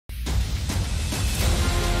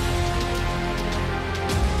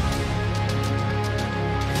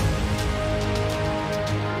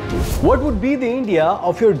What would be the India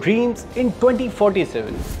of your dreams in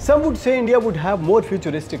 2047? Some would say India would have more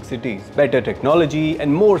futuristic cities, better technology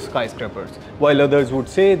and more skyscrapers, while others would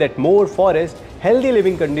say that more forest, healthy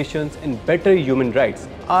living conditions and better human rights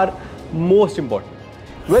are most important.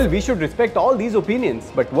 Well, we should respect all these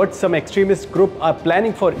opinions, but what some extremist groups are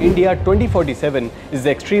planning for India 2047 is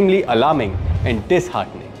extremely alarming and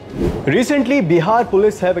disheartening. Recently, Bihar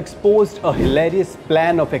police have exposed a hilarious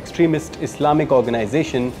plan of extremist Islamic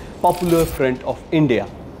organization Popular Front of India,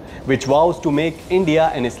 which vows to make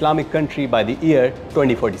India an Islamic country by the year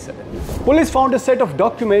 2047. Police found a set of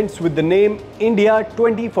documents with the name India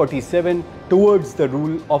 2047 towards the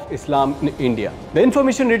rule of Islam in India. The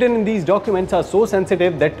information written in these documents are so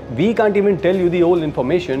sensitive that we can't even tell you the whole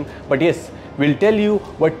information, but yes, we'll tell you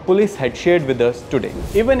what police had shared with us today.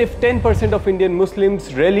 Even if 10% of Indian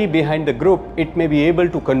Muslims rally behind the group, it may be able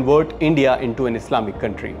to convert India into an Islamic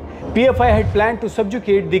country. PFI had planned to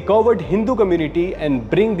subjugate the coward Hindu community and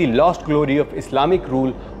bring the lost glory of Islamic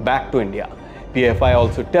rule back to India. PFI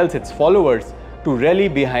also tells its followers to rally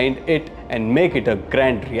behind it and make it a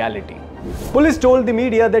grand reality. Police told the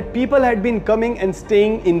media that people had been coming and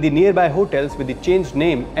staying in the nearby hotels with the changed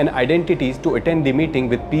name and identities to attend the meeting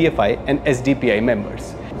with PFI and SDPI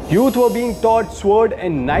members. Youth were being taught sword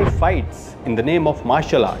and knife fights in the name of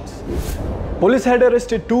martial arts. Police had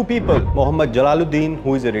arrested two people, Mohammad Jalaluddin,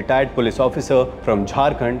 who is a retired police officer from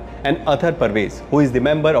Jharkhand, and Athar Parvez, who is the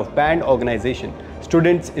member of banned organization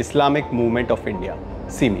Students Islamic Movement of India,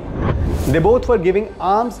 SIMI. They both were giving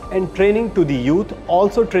arms and training to the youth,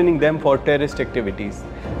 also training them for terrorist activities.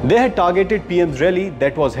 They had targeted PM's rally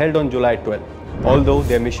that was held on July 12, although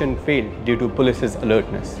their mission failed due to police's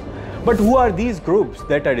alertness. But who are these groups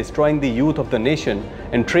that are destroying the youth of the nation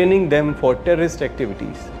and training them for terrorist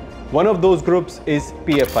activities? One of those groups is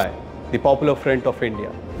PFI, the Popular Front of India.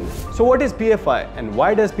 So what is PFI and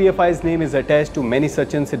why does PFI's name is attached to many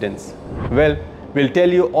such incidents? Well, we'll tell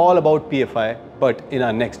you all about PFI, but in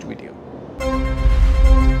our next video.